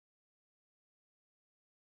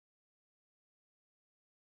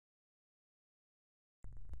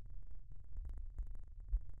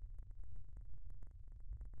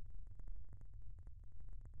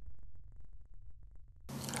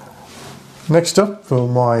Next up for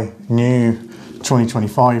my new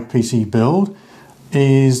 2025 PC build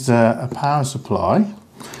is a power supply,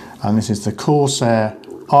 and this is the Corsair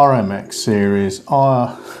RMX series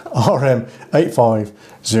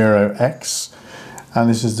RM850X, and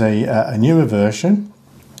this is a newer version.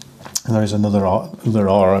 And there is other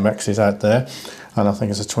RMXs out there, and I think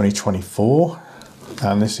it's a 2024,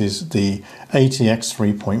 and this is the ATX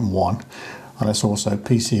 3.1, and it's also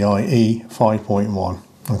PCIe 5.1.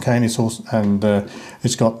 Okay, and it's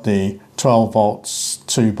got the 12 volts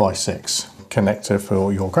 2x6 connector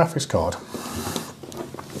for your graphics card.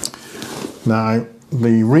 Now,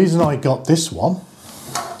 the reason I got this one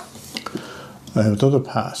with other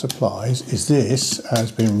power supplies is this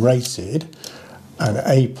has been rated an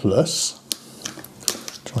A+. Try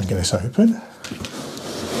and get this open.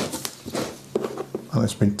 And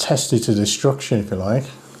it's been tested to destruction, if you like,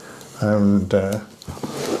 and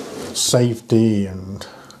safety and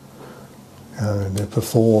the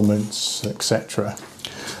performance, etc.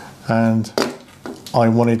 And I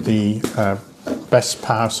wanted the best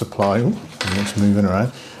power supply. It's moving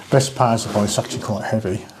around. Best power supply is actually quite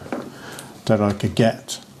heavy that I could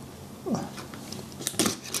get.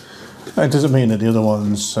 It doesn't mean that the other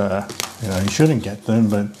ones, you shouldn't get them,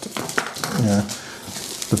 but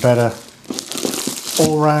the better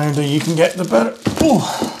all-rounder you can get, the better. Ooh.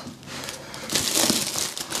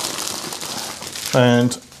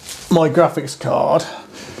 And my graphics card,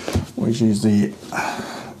 which is the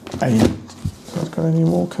has got any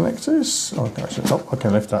more connectors? Oh, I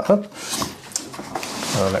can lift that up.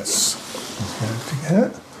 So let's go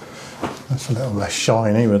together. That's a little less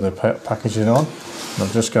shiny with the packaging on. I'm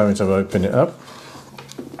just going to open it up.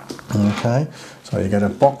 Okay, so you get a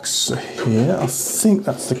box here. I think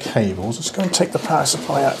that's the cables. Let's go and take the power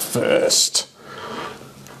supply out first.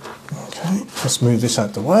 Okay, let's move this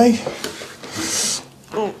out the way.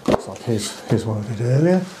 It's like here's one I did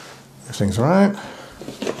earlier. Everything's right.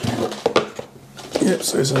 Yep,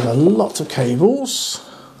 so there's a lot of cables.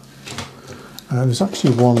 There's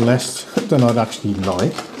actually one less than I'd actually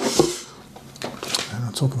like. And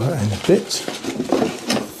I'll talk about it in a bit. I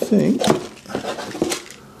think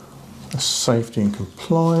safety and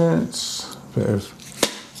compliance, a bit of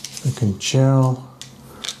gel.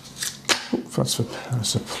 That's for power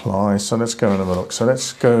supply. So let's go and have a look. So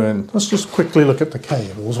let's go and let's just quickly look at the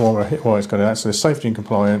cables while it's got out. So there's safety and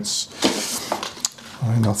compliance,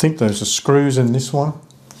 and I think those are screws in this one.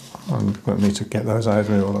 I need to get those out of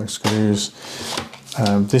me, all those screws.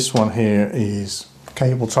 This one here is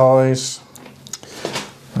cable ties.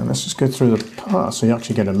 And let's just go through the parts. So you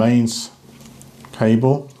actually get a mains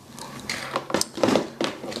cable.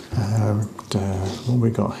 And what we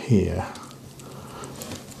got here.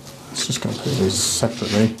 Let's just go through these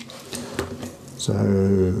separately. So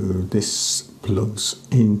this plugs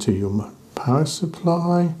into your power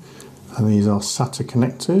supply, and these are SATA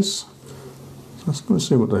connectors. So let's go and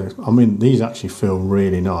see what they. I mean, these actually feel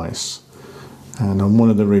really nice. And on one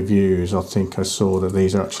of the reviews, I think I saw that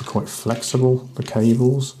these are actually quite flexible, the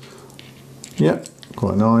cables. Yep,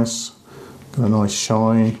 quite nice. Got a nice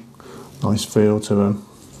shine, nice feel to them.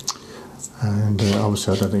 And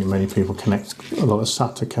obviously I don't think many people connect a lot of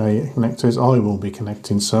SATA connectors. I will be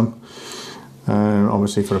connecting some.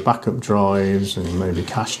 Obviously for the backup drives and maybe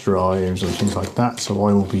cache drives and things like that. So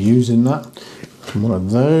I will be using that. And one of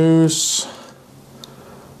those.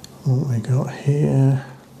 What we got here.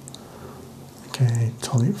 Okay,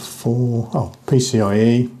 Type 4, oh,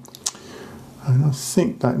 PCIe, and I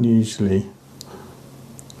think that usually,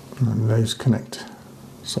 and those connect,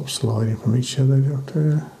 stop sliding from each other.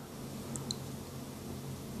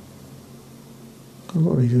 A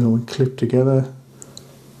lot of these all clip together.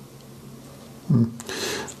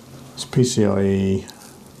 It's PCIe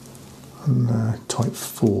and Type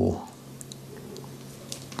 4.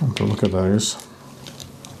 I'll have to look at those.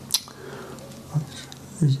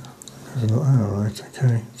 Oh, right,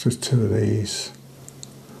 okay, just two of these.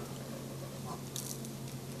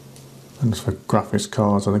 And it's for graphics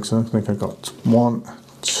cards, I think so. I think I've got one,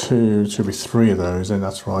 two, should be three of those, and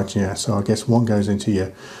that's right, yeah. So I guess one goes into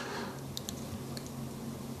your.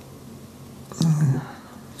 So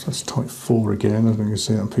that's Type 4 again, I think you can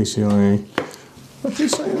see it on PCIe. What did you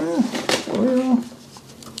say there? Well,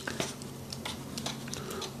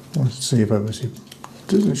 let's see if obviously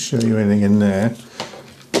doesn't show you anything in there.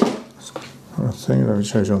 I think that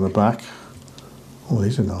shows you on the back. Oh,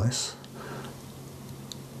 these are nice.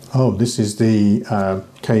 Oh, this is the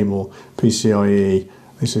cable PCIe.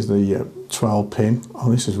 This is the 12 pin.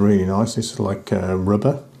 Oh, this is really nice. This is like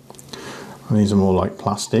rubber. And these are more like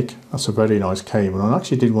plastic. That's a very nice cable. And I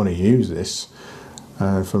actually did want to use this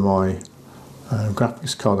for my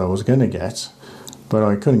graphics card I was going to get, but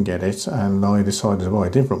I couldn't get it, and I decided to buy a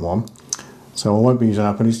different one. So I won't be using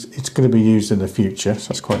that, but it's going to be used in the future, so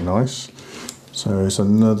that's quite nice. So it's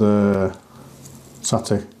another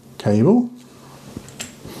SATA cable.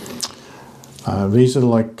 These are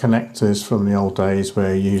like connectors from the old days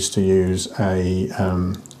where you used to use a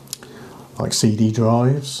like CD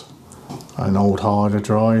drives and old harder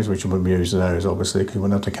drives, which you wouldn't be using those obviously because you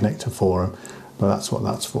wouldn't have the connector for them, but that's what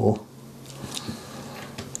that's for.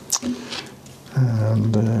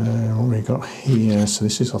 And what we got here, so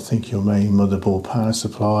this is I think your main motherboard power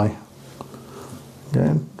supply.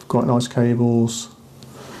 Again, quite nice cables.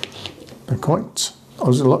 They're a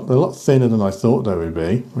lot thinner than I thought they would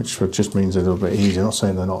be, which just means they're a little bit easier. I'm not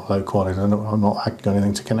saying they're not low quality, I'm not got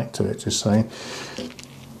anything to connect to it, just saying.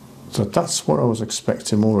 So that's what I was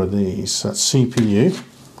expecting, more of these. That's CPU,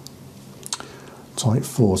 Type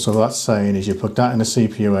 4. So what that's saying is you put that in the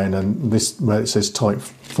CPU end, and this, where it says Type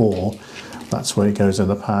 4, that's where it goes in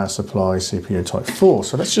the power supply, CPU Type 4.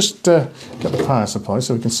 So let's just get the power supply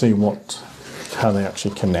so we can see how they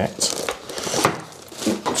actually connect.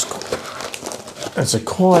 It's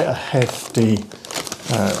quite a hefty,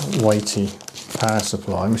 weighty power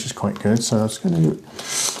supply, which is quite good. So it's going to,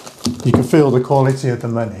 you can feel the quality of the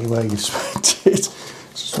money where you spent it.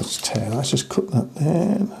 So let's just cut that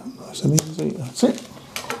there, nice and easy. That's it.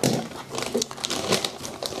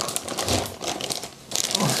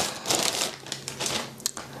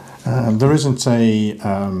 There isn't a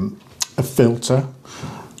filter.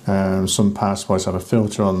 Some power supplies have a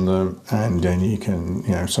filter on them, and then you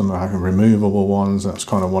can, some have removable ones. That's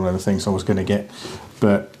kind of one of the things I was going to get,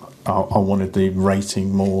 but I wanted the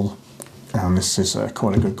rating more, and this is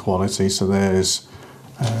quite a good quality. So there's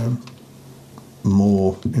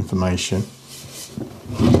more information.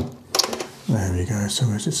 There we go. So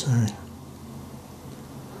what does it say?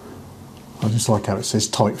 I just like how it says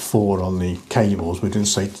Type 4 on the cables. We didn't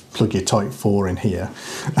say plug your Type 4 in here.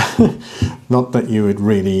 Not that you would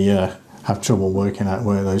really have trouble working out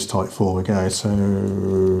where those Type 4 would go. So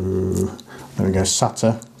there we go,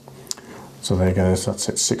 SATA. So there you go, so that's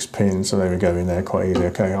it, 6 pins. So there we go in there quite easy.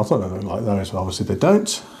 Okay, I thought they looked like those, but obviously they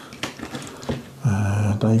don't.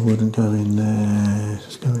 They wouldn't go in there.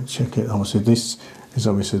 Just go and check it. Obviously this is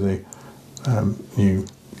obviously the new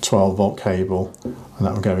 12 volt cable, and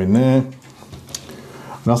that will go in there.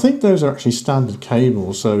 And I think those are actually standard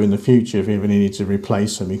cables, so in the future if you ever need to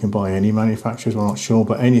replace them you can buy any manufacturers, I'm not sure,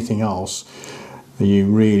 but anything else you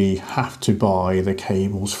really have to buy the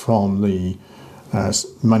cables from the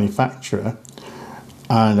manufacturer,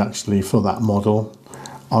 and actually for that model.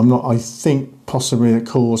 I think possibly that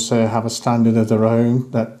Corsair have a standard of their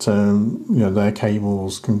own that their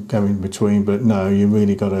cables can go in between, but no, you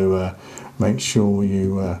really got to make sure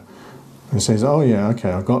you it says, oh yeah,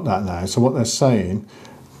 okay, I've got that now. So what they're saying,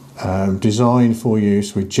 designed for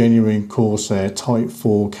use with genuine Corsair Type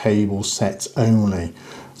 4 cable sets only.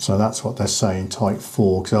 So that's what they're saying, Type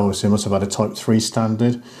 4, because obviously it must have had a Type 3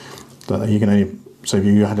 standard. That you can only, so if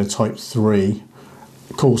you had a Type 3,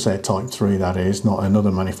 Corsair Type 3 that is, not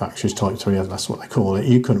another manufacturer's Type 3, that's what they call it,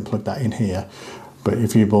 you couldn't plug that in here. But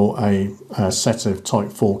if you bought a set of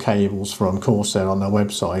Type 4 cables from Corsair on their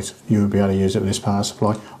website, you would be able to use it with this power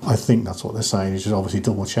supply. I think that's what they're saying, you just obviously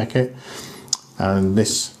double check it. And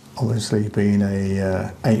this obviously being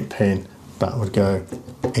a 8-pin, that would go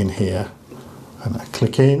in here. And I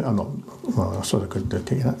click in, I'm not, well I sort of could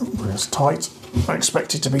click in, it's tight, I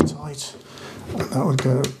expect it to be tight. And that would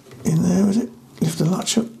go in there, is it? Lift the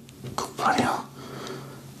latch up. Oh, bloody hell.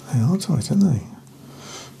 They are tight, aren't they?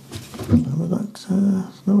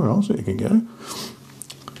 There's nowhere else that you can go.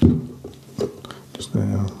 Just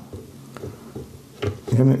there.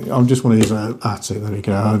 I'm just one of these at it, there we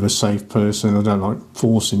go, over safe person. I don't like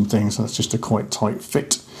forcing things, that's just a quite tight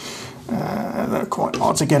fit. They're quite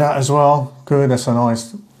hard to get at as well. Good, that's a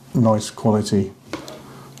nice quality,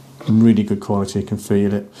 really good quality, you can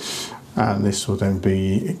feel it. And this will then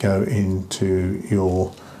go into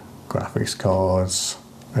your graphics cards,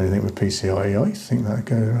 anything with PCIe. I think that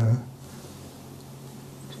go.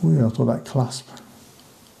 Weird, I thought that clasp.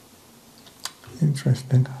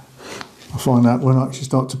 Interesting. I'll find out when I actually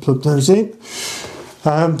start to plug those in.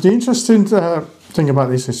 The interesting thing about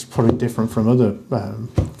this is probably different from other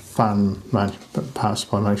power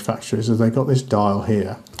supply manufacturers, is they've got this dial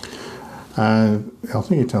here. And I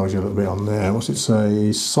think it tells you a little bit on there. What's it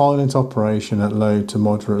say? Silent operation at low to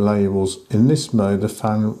moderate levels. In this mode, the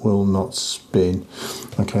fan will not spin.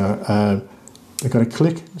 Okay, they've got a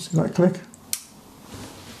click. See that click?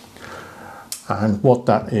 And what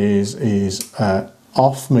that is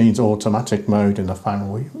off means automatic mode in the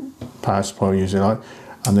fan power supply we're using.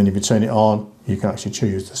 And then if you turn it on, you can actually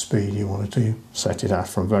choose the speed you want to set it at,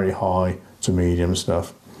 from very high to medium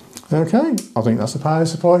stuff. Okay, I think that's the power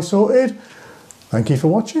supply sorted. Thank you for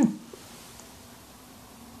watching.